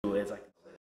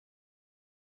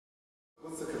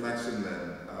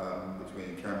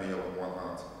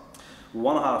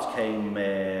One Heart came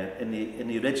in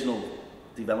the original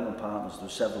development partners. There were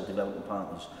several development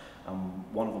partners, and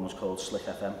one of them was called Slick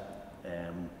FM.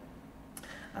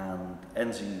 And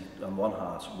Enzi and One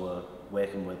Heart were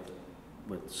working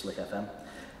with Slick FM,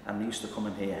 and they used to come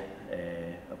in here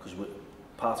because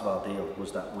part of our deal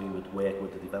was that we would work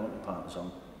with the development partners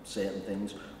on certain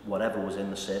things, whatever was in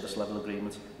the service level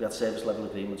agreement. We had service level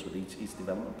agreements with each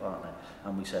development partner,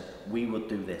 and we said we would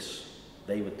do this,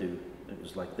 they would do, it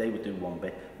was like they would do one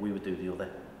bit, we would do the other,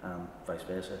 and vice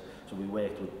versa. So we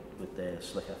worked with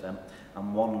Slick FM,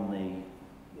 and one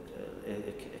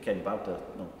it came about that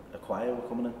a choir were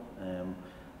coming in,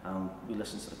 and we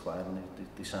listened to the choir, and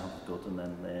they sounded good. And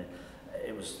then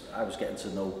I was getting to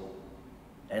know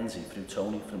Enzi through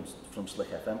Tony from Slick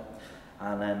FM,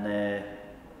 and then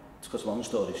to cut a long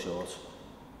story short,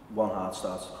 One Heart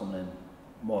started coming in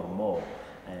more and more,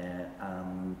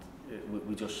 and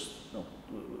we just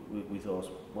we thought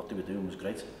what they were doing was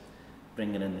great,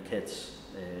 bringing in the kids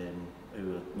who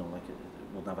were,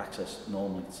 wouldn't have access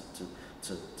normally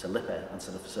to LIPA and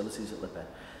to the facilities at LIPA,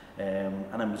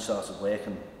 and then we started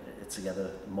working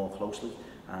together more closely,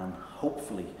 and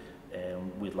hopefully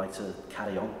we'd like to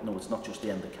carry on. No, it's not just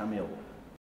the end of CAMEO.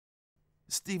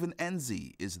 Stephen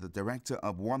Enzi is the director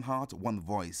of One Heart, One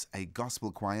Voice, a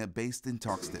gospel choir based in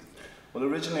Toxteth. Well,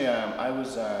 originally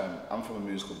I'm from a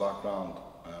musical background.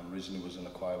 Originally was in a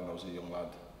choir when I was a young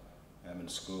lad in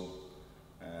school.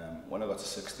 When I got to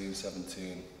 16,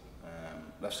 17,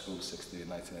 left school at 16 in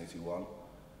 1981.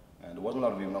 And there wasn't a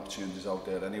lot of even opportunities out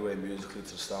there anyway, musically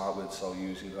to start with, so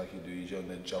usually like you do, you join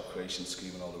the job creation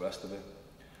scheme and all the rest of it.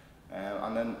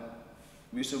 And then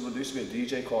there used to be a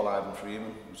DJ called Ivan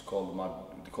Freeman. It was called,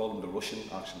 they called him the Russian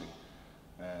actually.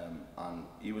 And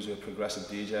he was a progressive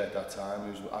DJ at that time.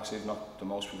 He was actually not the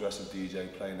most progressive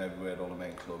DJ, playing everywhere at all the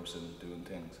main clubs and doing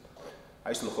things. I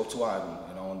used to look up to Ivan,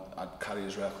 and I'd carry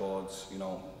his records,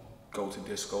 go to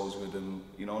discos with him,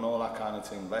 and all that kind of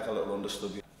thing, like a little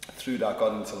understudy. Through that,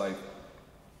 got into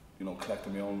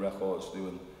collecting my own records,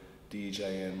 doing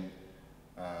DJing.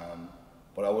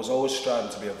 But I was always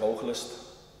striving to be a vocalist.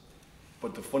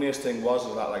 But the funniest thing was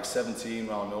that like 17,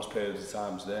 around those periods of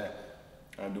times there,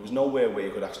 and there was nowhere where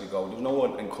you could actually go. There was no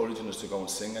one encouraging us to go and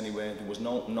sing anywhere. There was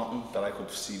nothing that I could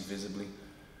see visibly.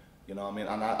 You know what I mean?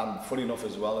 And funny enough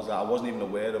as well as that, I wasn't even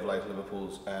aware of like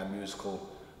Liverpool's musical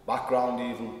background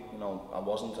even.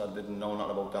 I didn't know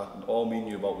nothing about that. All we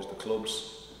knew about was the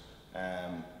clubs,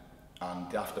 and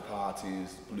the after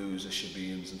parties, blues, the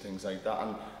shebeens and things like that.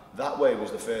 And that way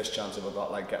was the first chance I ever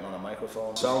got like getting on a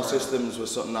microphone. Sound systems was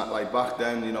something that like back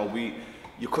then,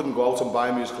 you couldn't go out and buy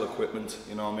musical equipment, if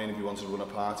you wanted to run a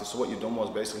party. So what you done was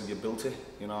basically you built it,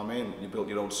 You built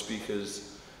your own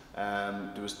speakers.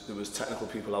 There was technical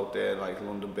people out there like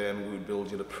London Birmingham who would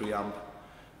build you the preamp.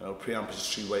 Preamp is a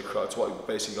three-way cross. It's what you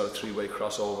basically got a three-way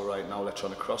crossover right now,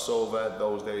 electronic crossover.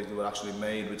 Those days they were actually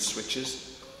made with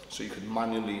switches, so you could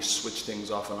manually switch things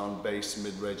off and on bass,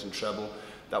 mid-range and treble.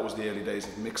 That was the early days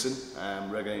of mixing.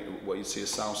 Reggae, what you'd see as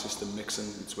sound system mixing.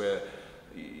 It's where,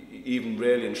 even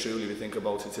really and truly, if you think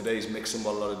about it, today's mixing,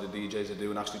 what a lot of the DJs are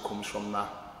doing actually comes from that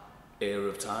era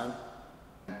of time.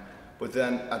 But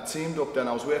then I teamed up then,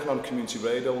 I was working on community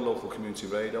radio, local community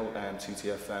radio,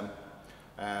 TTFM,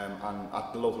 and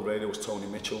at the local radio was Tony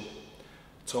Mitchell.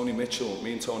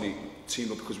 Me and Tony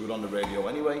teamed up because we were on the radio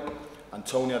anyway, and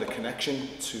Tony had a connection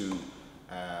to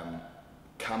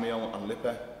CAMEO and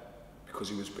LIPA, because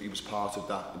he was part of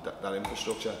that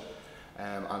infrastructure.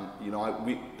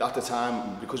 We at the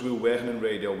time, because we were working in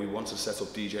radio, we wanted to set up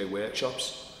DJ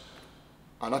workshops.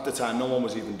 And at the time, no one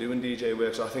was even doing DJ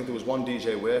workshops. I think there was one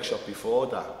DJ workshop before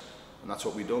that, and that's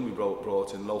what we done. We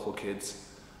brought in local kids,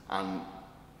 and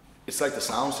it's like the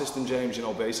sound system, James.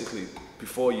 Basically,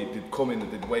 before they'd come in,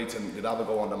 they'd wait, and they'd either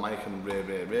go on the mic and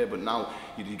rare. But now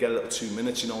you get a little 2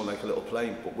 minutes, like a little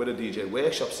play. But with a DJ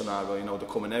workshop scenario, they're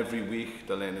coming every week.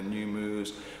 They're learning new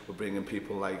moves. We're bringing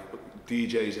people like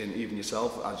DJs in, even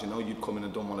yourself. As you know, you'd come in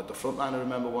and done one at the front line. I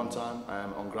remember one time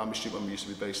on Granby Street when we used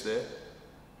to be based there.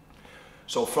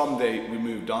 So from there, we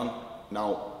moved on.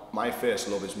 Now, my first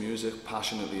love is music,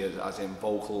 passionately as in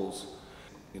vocals,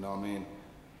 you know what I mean?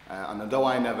 And although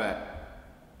I never,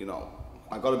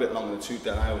 I got a bit long in the tooth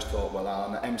then, I always thought, well,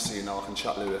 I'm an MC now, I can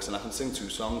chat lyrics and I can sing 2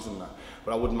 songs and that,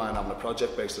 but I wouldn't mind having a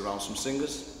project based around some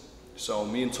singers. So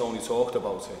me and Tony talked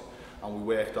about it, and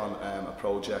we worked on a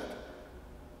project.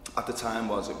 At the time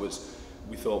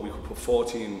we thought we could put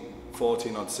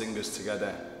 14 odd singers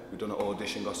together. We'd done an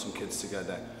audition, got some kids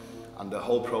together. And the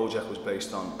whole project was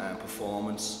based on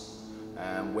performance,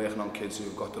 working on kids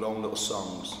who've got their own little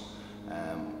songs,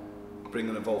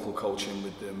 bringing a vocal coach in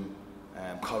with them,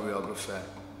 choreographer.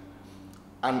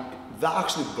 And that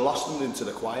actually blossomed into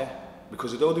the choir,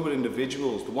 because although they were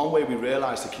individuals, the one way we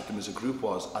realised to keep them as a group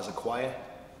was as a choir.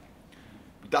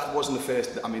 That wasn't the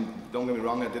first, I mean, don't get me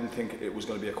wrong, I didn't think it was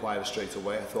going to be a choir straight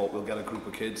away. I thought we'll get a group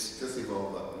of kids. Just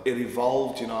evolved that way. It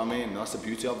evolved, you know what I mean? That's the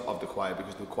beauty of the choir,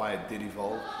 because the choir did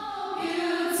evolve.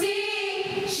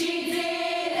 Beauty, she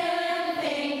didn't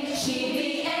think she'd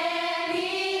be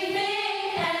anything,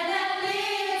 and that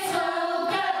little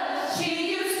girl, she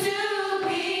used to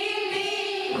be me.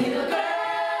 Little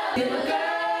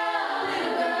girl,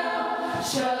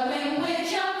 struggling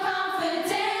with your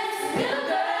confidence. Little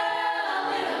girl,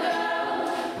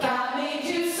 God made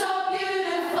you so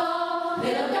beautiful.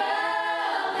 Little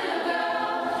girl,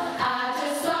 I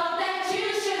just thought that you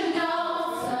should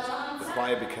know. The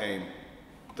choir became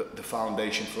the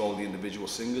foundation for all the individual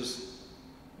singers.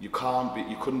 You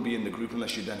couldn't be in the group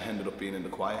unless you then ended up being in the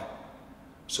choir.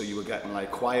 So you were getting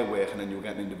like choir work, and then you were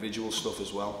getting individual stuff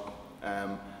as well.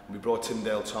 We brought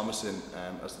Tyndale Thomas in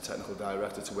as the technical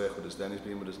director to work with us then. He's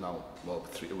been with us now, well,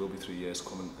 it will be 3 years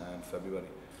coming February.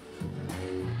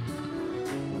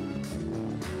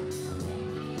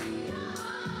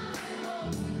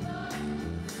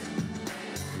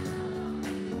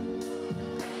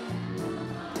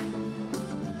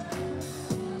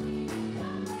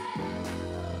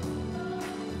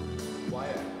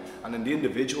 And then the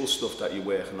individual stuff that you're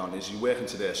working on is you're working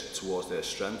towards their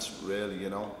strengths, really, you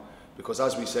know. Because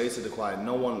as we say to the choir,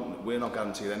 we're not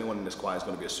guaranteed anyone in this choir is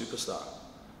going to be a superstar.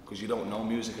 Because you don't know,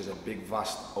 music is a big,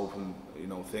 vast, open, you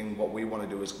know, thing. What we want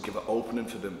to do is give an opening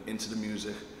for them into the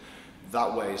music.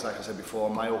 That way, it's like I said before,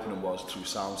 my opening was through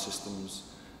sound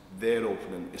systems. Their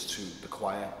opening is to the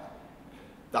choir.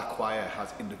 That choir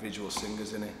has individual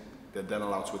singers in it. They're then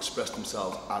allowed to express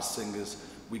themselves as singers.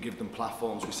 We give them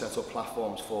platforms, we set up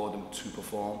platforms for them to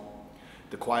perform.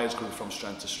 The choirs grew from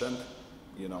strength to strength,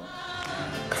 you know.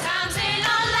 Times in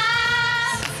our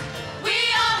lives, we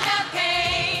all have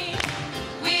pain,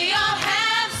 we all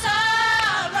have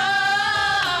sorrow,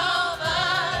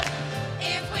 but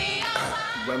if we are...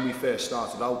 When we first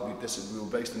started out, we were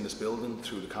based in this building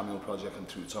through the CAMEO project and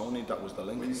through Tony. That was the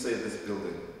link. When you say this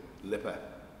building? LIPA.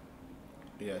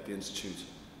 Yeah, the Institute.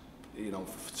 You know,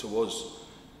 to us,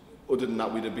 other than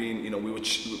that, we'd have been, you know,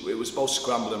 it was supposed to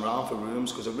scramble around for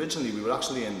rooms, because originally we were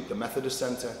actually in the Methodist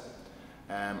Centre,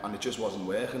 and it just wasn't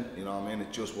working, you know what I mean?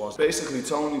 It just was. Basically,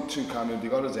 Tony to CAMEO, they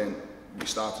got us in, we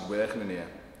started working in here,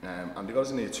 and they got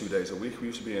us in here 2 days a week. We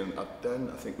used to be in, then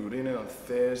I think we were in here on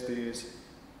Thursday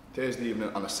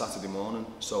evening and a Saturday morning.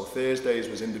 So Thursdays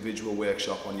was individual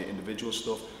workshop on your individual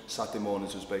stuff, Saturday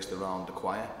mornings was based around the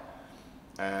choir.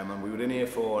 And we were in here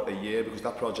for a year, because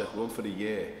that project run for a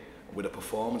year with a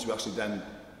performance. We actually then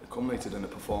culminated in a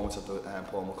performance at the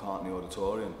Paul McCartney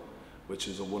Auditorium, which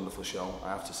is a wonderful show, I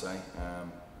have to say.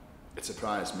 It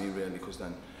surprised me really, because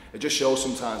then it just shows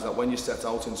sometimes that when you set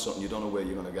out in something, you don't know where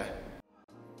you're going to get.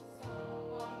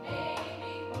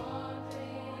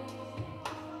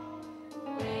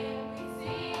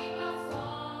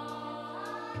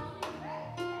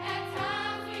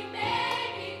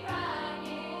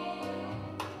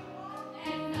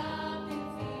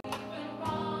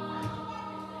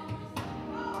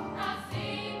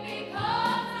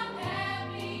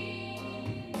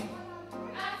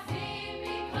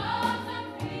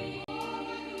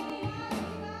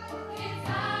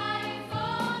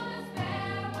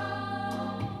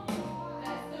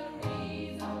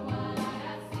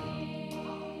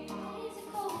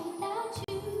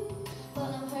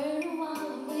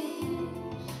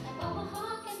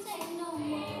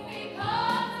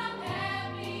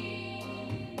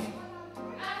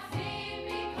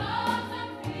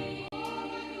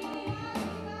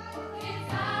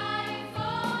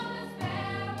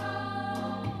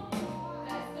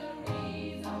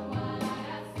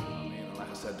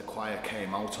 The choir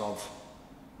came out of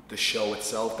the show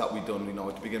itself that we done. You know,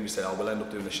 at the beginning we said, "Oh, we'll end up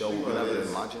doing the show." We never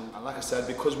imagined. And like I said,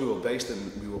 because we were based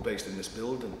in this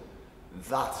building,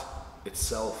 that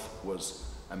itself was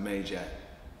a major.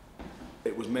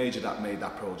 It was major that made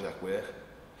that project work.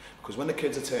 Because when the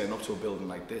kids are turning up to a building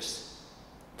like this,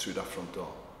 through that front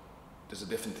door, there's a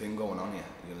different thing going on here.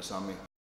 You understand me?